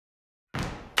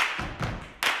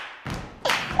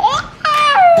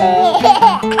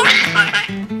We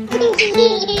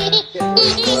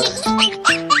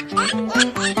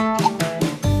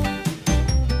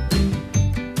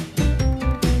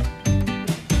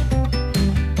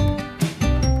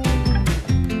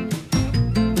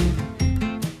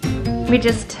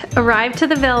just arrived to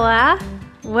the villa.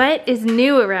 What is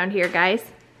new around here, guys?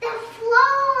 The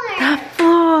floors. The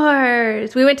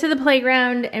floors. We went to the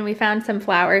playground and we found some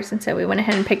flowers, and so we went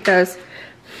ahead and picked those.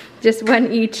 Just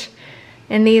one each.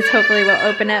 And these hopefully will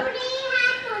open up.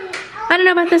 I don't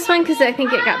know about this one because I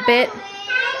think it got bit.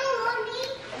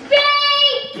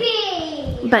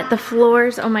 Baby. But the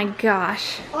floors, oh my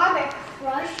gosh,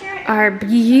 Are are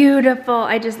beautiful.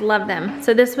 I just love them.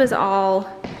 So this was all,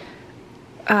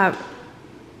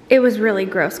 it was really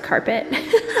gross carpet.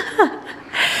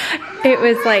 It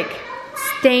was like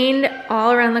stained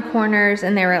all around the corners,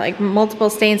 and there were like multiple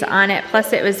stains on it.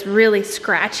 Plus it was really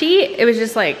scratchy. It was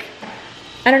just like,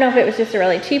 I don't know if it was just a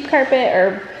really cheap carpet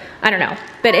or I don't know,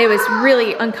 but it was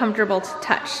really uncomfortable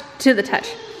to the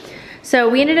touch. So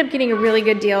we ended up getting a really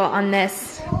good deal on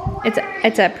this.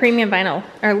 It's a premium vinyl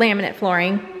or laminate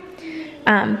flooring,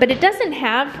 but it doesn't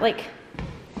have like,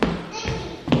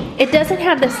 it doesn't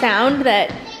have the sound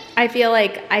that I feel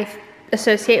like I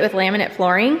associate with laminate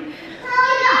flooring.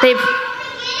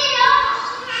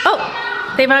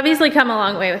 They've obviously come a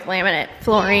long way with laminate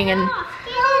flooring. And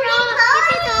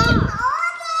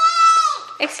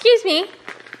excuse me,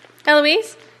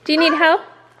 Eloise, do you need help?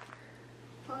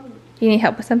 You need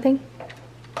help with something?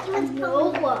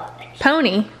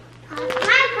 Pony?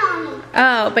 My pony.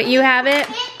 Oh, but you have it?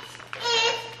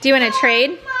 Do you want to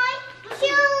trade?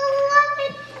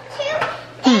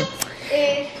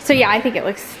 So yeah, I think it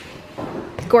looks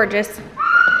gorgeous.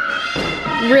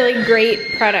 Really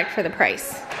great product for the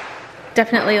price.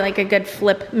 Definitely like a good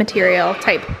flip material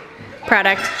type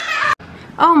product.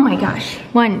 Oh my gosh.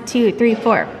 1, 2, 3,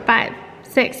 4, 5,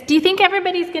 6. Do you think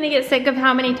everybody's gonna get sick of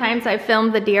how many times I've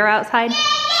filmed the deer outside?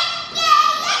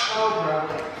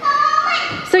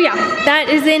 So yeah, that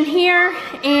is in here,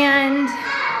 and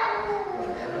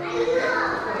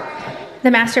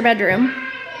the master bedroom.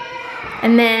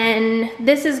 And then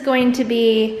this is going to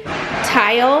be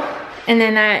tile, and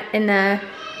then that in the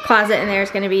closet in there is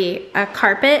going to be a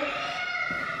carpet.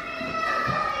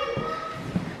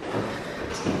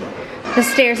 The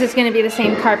stairs is going to be the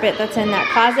same carpet that's in that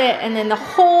closet, and then the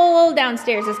whole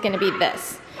downstairs is going to be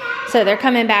this. So they're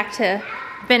coming back to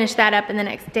finish that up in the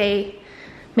next day,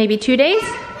 maybe 2 days.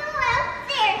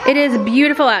 It is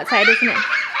beautiful outside, isn't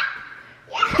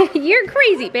it? You're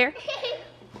crazy, Bear.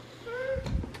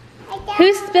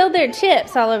 Who spilled their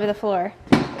chips all over the floor?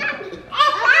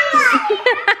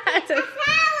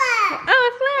 Oh,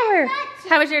 a flower.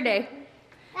 How was your day?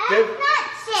 Good.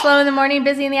 Slow in the morning,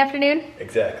 busy in the afternoon?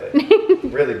 Exactly.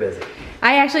 Really busy.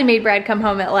 I actually made Brad come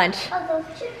home at lunch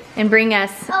and bring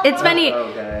us. It's funny.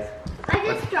 Oh, guys. I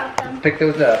just dropped them. Pick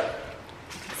those up.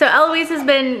 So Eloise has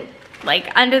been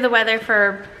like under the weather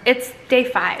for, it's day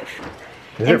 5.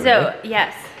 Is And it so, really?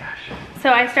 yes. So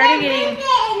I started getting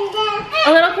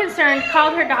a little concerned,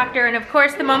 called her doctor, and of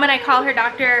course the moment I call her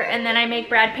doctor and then I make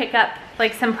Brad pick up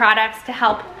like some products to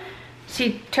help,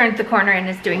 she turns the corner and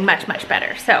is doing much, much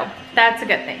better. So that's a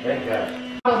good thing. Thank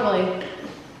God. Probably.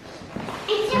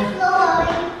 It's a floor.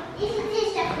 It's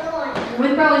just a floor.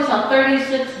 We probably saw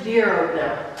 36 deer over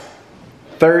there.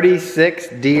 36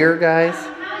 deer, guys. How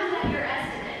is that your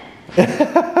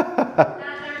estimate? Not 30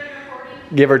 or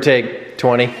 40? Give or take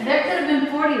 20. There could have been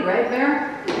 40, right, Bear?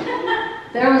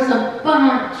 There was a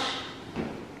bunch.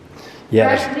 Yeah,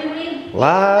 Right, there's Mimi? a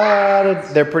lot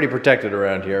of, they're pretty protected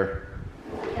around here.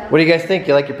 What do you guys think?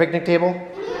 You like your picnic table?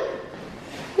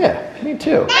 Yeah, me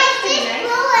too.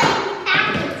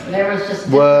 There was just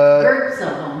What? groups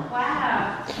of them.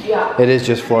 Wow. Yeah. It is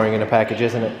just flooring in a package,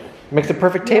 isn't it? Makes a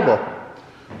perfect table.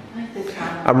 I think they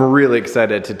tried. I'm really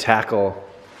excited to tackle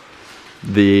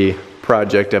the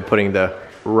project of putting the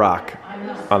rock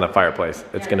on the fireplace.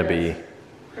 It's gonna be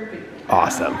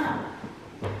awesome.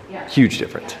 Huge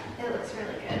difference. It looks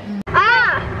really good.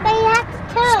 Ah, but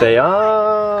that's two. Stay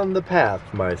on the path,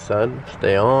 my son.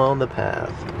 Stay on the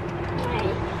path.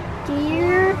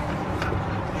 Deer.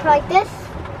 Like this.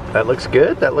 That looks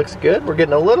good. That looks good. We're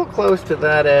getting a little close to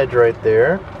that edge right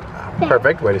there.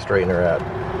 Perfect way to straighten her out.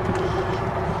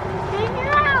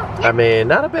 I mean,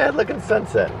 not a bad looking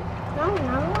sunset. No.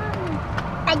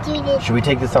 I do this. Should we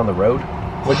take this on the road?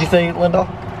 What'd you say, Lyndle?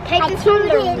 Take this from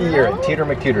the You're a Teeter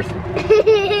McTeeters.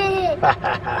 Hey,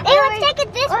 let's take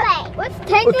it this way. Let's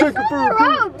take this on the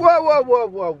road.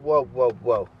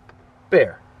 Whoa.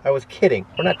 Bear, I was kidding.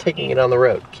 We're not taking it on the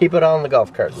road. Keep it on the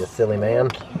golf cart, you silly man.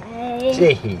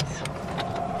 Okay. Jeez.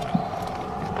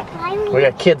 I We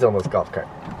got kids on this golf cart.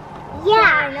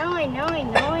 Yeah. I know. And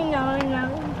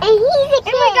he's a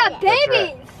kid. And we got babies.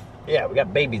 Right. Yeah, we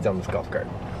got babies on this golf cart.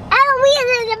 Oh, we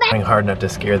are the Trying hard not to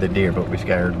scare the deer, but we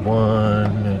scared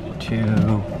 1,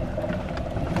 2,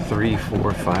 3,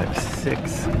 4, 5,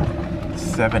 6,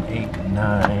 7, 8,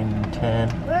 9,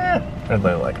 10. There's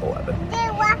only like 11.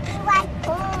 They're walking like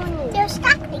ponies. They're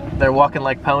stopping. They're walking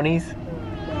like ponies?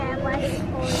 Yeah, like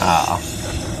ponies. Oh.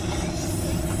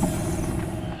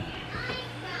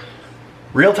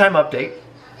 Real-time update.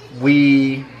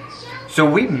 So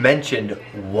we mentioned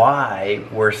why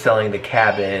we're selling the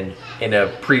cabin in a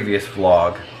previous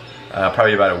vlog,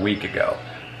 probably about a week ago.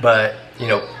 But you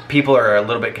know, people are a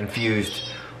little bit confused.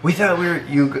 We thought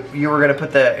you were gonna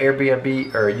put the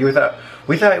Airbnb, or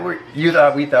we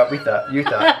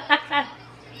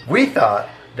thought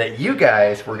that you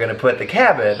guys were gonna put the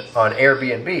cabin on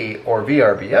Airbnb or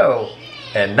VRBO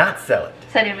and not sell it.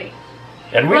 So did we.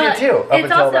 And we did too, up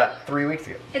until also, about 3 weeks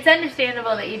ago. It's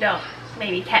understandable that you don't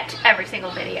maybe catch every single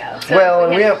video. So well,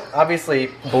 and we have, obviously,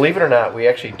 believe it or not, we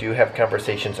actually do have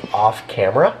conversations off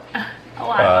camera. A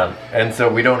lot. And so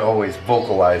we don't always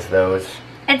vocalize those.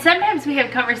 And sometimes we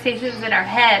have conversations in our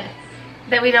head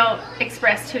that we don't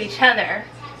express to each other.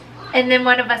 And then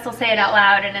one of us will say it out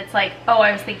loud and it's like, oh,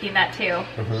 I was thinking that too.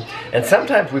 Mm-hmm. And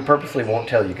sometimes we purposely won't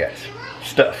tell you guys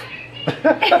stuff.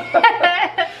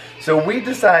 So we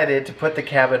decided to put the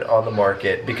cabin on the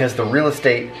market because the real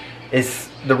estate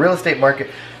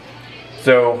market.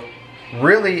 So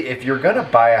really, if you're gonna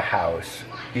buy a house,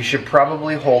 you should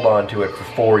probably hold on to it for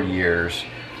 4 years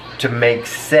to make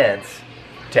sense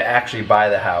to actually buy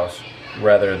the house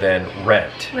rather than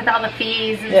rent. With all the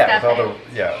fees and Yeah, stuff. with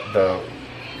all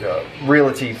the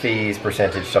realty fees,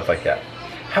 percentage, stuff like that.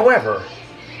 However,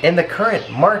 in the current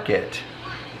market,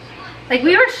 like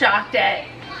we were shocked at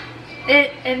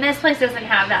it, and this place doesn't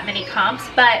have that many comps,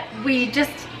 but we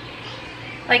just,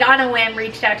 like on a whim,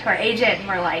 reached out to our agent and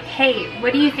we're like, hey,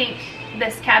 what do you think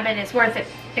this cabin is worth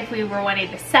if we were wanting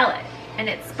to sell it? And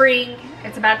it's spring,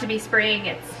 it's about to be spring,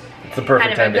 it's the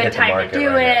perfect kind of a good time to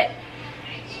do it.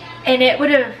 And it would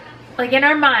have, like in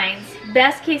our minds,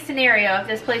 best case scenario, if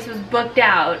this place was booked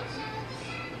out,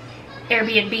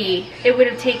 Airbnb, it would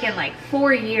have taken like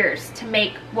 4 years to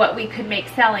make what we could make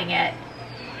selling it.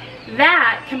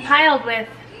 That compiled with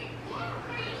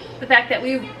the fact that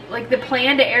we, like the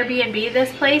plan to Airbnb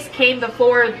this place came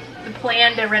before the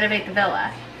plan to renovate the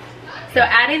villa. So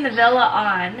adding the villa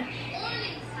on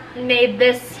made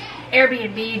this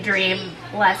Airbnb dream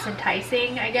less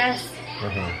enticing, I guess.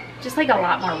 Mm-hmm. Just like a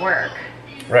lot more work.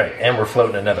 Right, and we're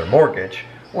floating another mortgage,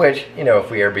 which, you know,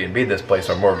 if we Airbnb this place,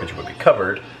 our mortgage would be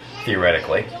covered,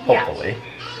 theoretically, hopefully.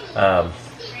 Yeah.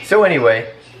 So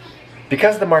anyway,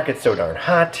 because the market's so darn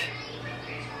hot,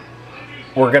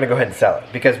 we're gonna go ahead and sell it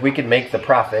because we can make the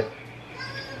profit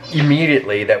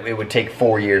immediately that it would take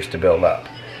 4 years to build up.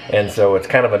 And so it's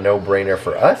kind of a no-brainer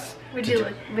for us. Would you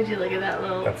look at that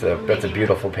little... That's a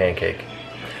beautiful pancake.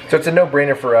 So it's a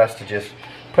no-brainer for us to just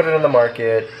put it on the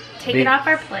market. Take it off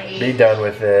our plate. Be done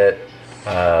with it.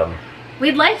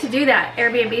 We'd like to do that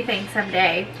Airbnb thing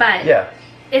someday, but yeah,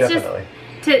 it's definitely.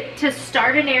 just to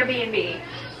start an Airbnb,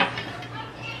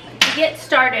 to get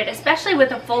started, especially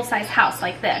with a full-size house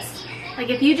like this. Like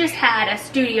if you just had a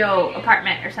studio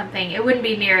apartment or something, it wouldn't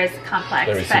be near as complex.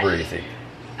 It'd be super easy.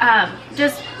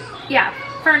 Just, yeah,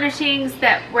 furnishings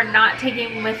that we're not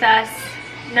taking with us,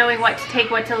 knowing what to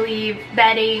take, what to leave,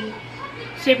 bedding,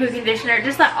 shampoo, conditioner,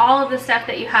 just like all of the stuff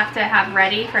that you have to have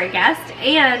ready for a guest.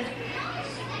 And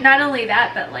not only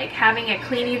that, but like having a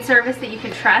cleaning service that you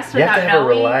can trust without knowing. You have to have a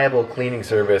reliable cleaning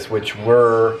service, which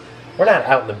we're not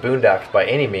out in the boondocks by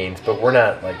any means, but we're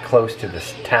not like close to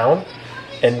this town.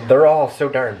 And they're all so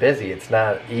darn busy, it's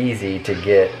not easy to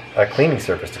get a cleaning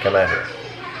service to come out here.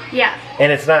 Yeah.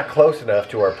 And it's not close enough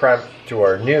to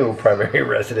our new primary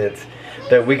residence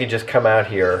that we can just come out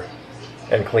here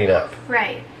and clean up.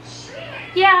 Right.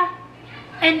 Yeah.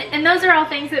 And those are all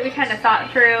things that we kind of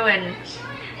thought through, and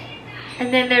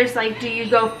then there's like, do you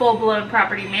go full-blown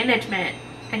property management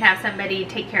and have somebody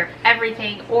take care of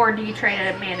everything, or do you try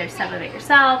to manage some of it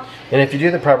yourself? And if you do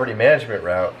the property management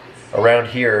route, around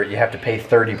here you have to pay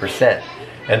 30%.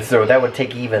 And so that would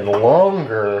take even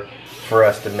longer for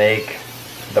us to make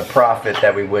the profit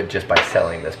that we would just by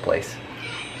selling this place.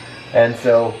 And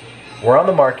so we're on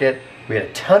the market. We had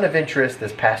a ton of interest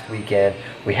this past weekend.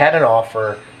 We had an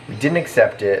offer. We didn't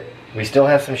accept it. We still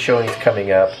have some showings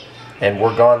coming up, and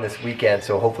we're gone this weekend,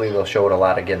 so hopefully they'll show it a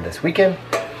lot again this weekend.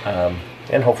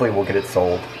 And hopefully we'll get it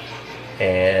sold,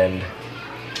 and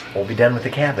we'll be done with the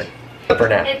cabin for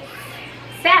now. It's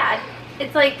sad.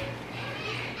 It's like,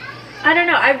 I don't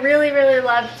know, I really, really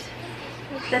loved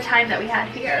the time that we had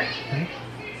here.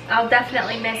 I'll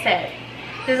definitely miss it.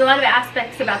 There's a lot of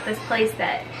aspects about this place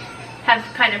that have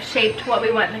kind of shaped what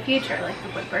we want in the future, like the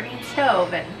wood burning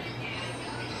stove and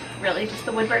really just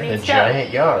the wood burning stove. And a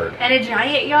giant yard. And a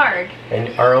giant yard.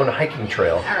 And our own hiking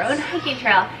trail. Our own hiking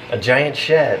trail. A giant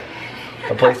shed.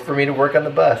 A place for me to work on the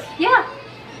bus. Yeah.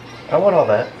 I want all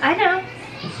that. I know.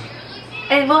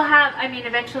 And we'll have, I mean,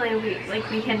 eventually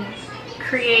we can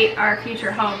create our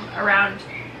future home around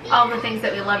all the things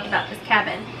that we loved about this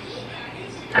cabin.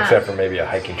 Except for maybe a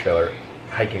hiking trail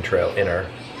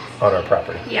on our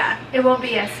property. Yeah, it won't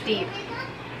be as steep,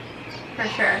 for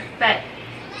sure. But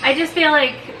I just feel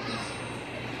like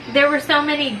there were so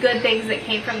many good things that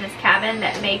came from this cabin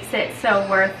that makes it so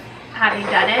worth having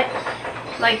done it.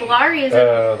 Like Laurie is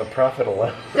the profit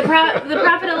alone. the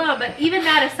profit alone. But even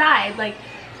that aside, like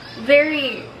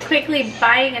very quickly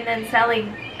buying and then selling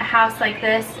a house like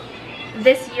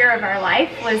this year of our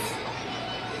life was,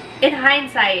 in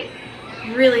hindsight,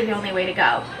 really the only way to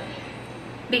go.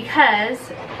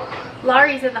 Because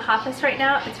Laurie's in the office right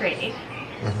now. It's raining.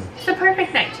 It's the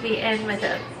perfect night to be in with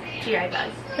a GI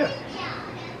bug.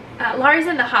 Yeah. Laurie's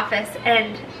in the office,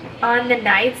 and on the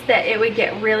nights that it would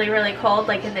get really, really cold,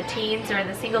 like in the teens or in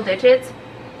the single digits,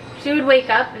 she would wake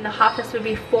up and the office would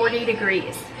be 40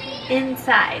 degrees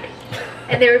inside.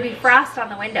 And there would be frost on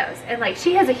the windows. And like,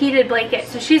 she has a heated blanket,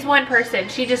 so she's one person.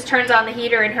 She just turns on the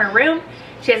heater in her room.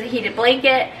 She has a heated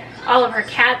blanket. All of her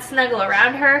cats snuggle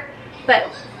around her.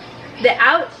 But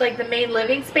the main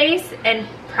living space and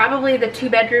probably the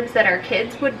 2 bedrooms that our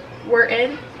kids were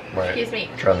in, right. Excuse me,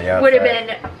 have would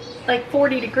been like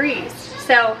 40 degrees.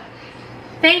 So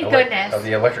thank goodness.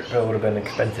 The electric bill would have been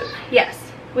expensive. Yes.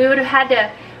 We would have had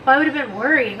to, well, I would have been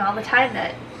worrying all the time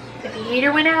that if the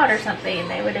heater went out or something,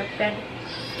 they would have been,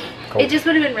 cold. It just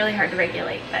would have been really hard to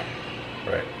regulate, but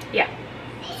right. Yeah.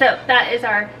 So that's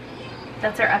our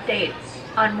update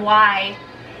on why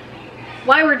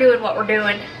we're doing what we're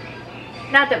doing.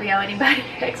 Not that we owe anybody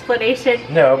an explanation.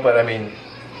 No, but I mean,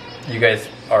 you guys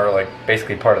are like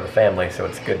basically part of the family, so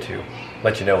it's good to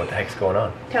let you know what the heck's going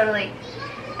on. Totally.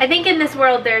 I think in this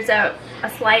world there's a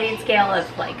sliding scale of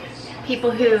like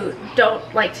people who don't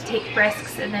like to take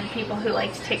risks and then people who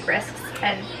like to take risks,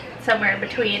 and somewhere in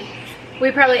between.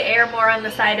 We probably err more on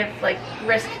the side of like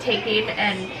risk taking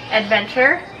and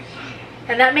adventure.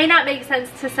 And that may not make sense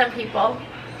to some people,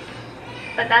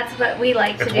 but that's what we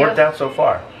like to do. It's worked out so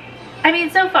far. I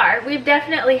mean, so far, we've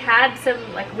definitely had some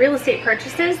like real estate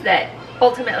purchases that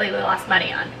ultimately we lost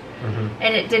money on.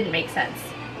 And it didn't make sense.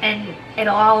 And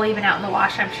it'll all even out in the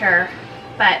wash, I'm sure.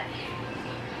 But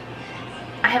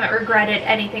I haven't regretted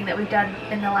anything that we've done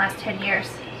in the last 10 years.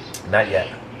 Not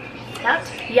yet. Not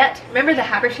yet. Remember the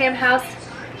Habersham house?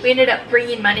 We ended up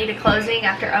bringing money to closing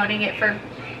after owning it for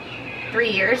 3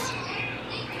 years.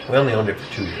 We only owned it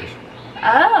for 2 years.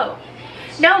 Oh.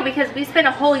 No, because we spent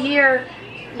a whole year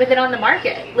with it on the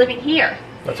market, living here.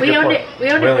 That's a good point. We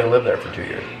only lived there for 2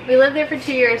 years. We lived there for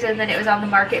 2 years, and then it was on the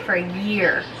market for a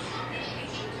year.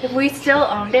 If we still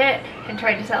owned it and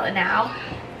tried to sell it now,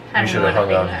 I don't know what to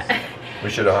think of that. We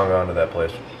should have hung on to that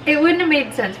place. It wouldn't have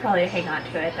made sense probably to hang on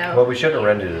to it though. Well, we should have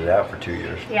rented it out for 2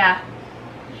 years. Yeah.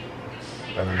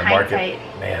 And then the Hindsight.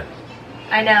 market, man.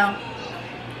 I know.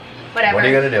 Whatever. What are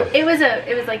you gonna do? It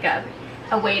was like a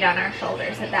weight on our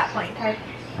shoulders at that point in time.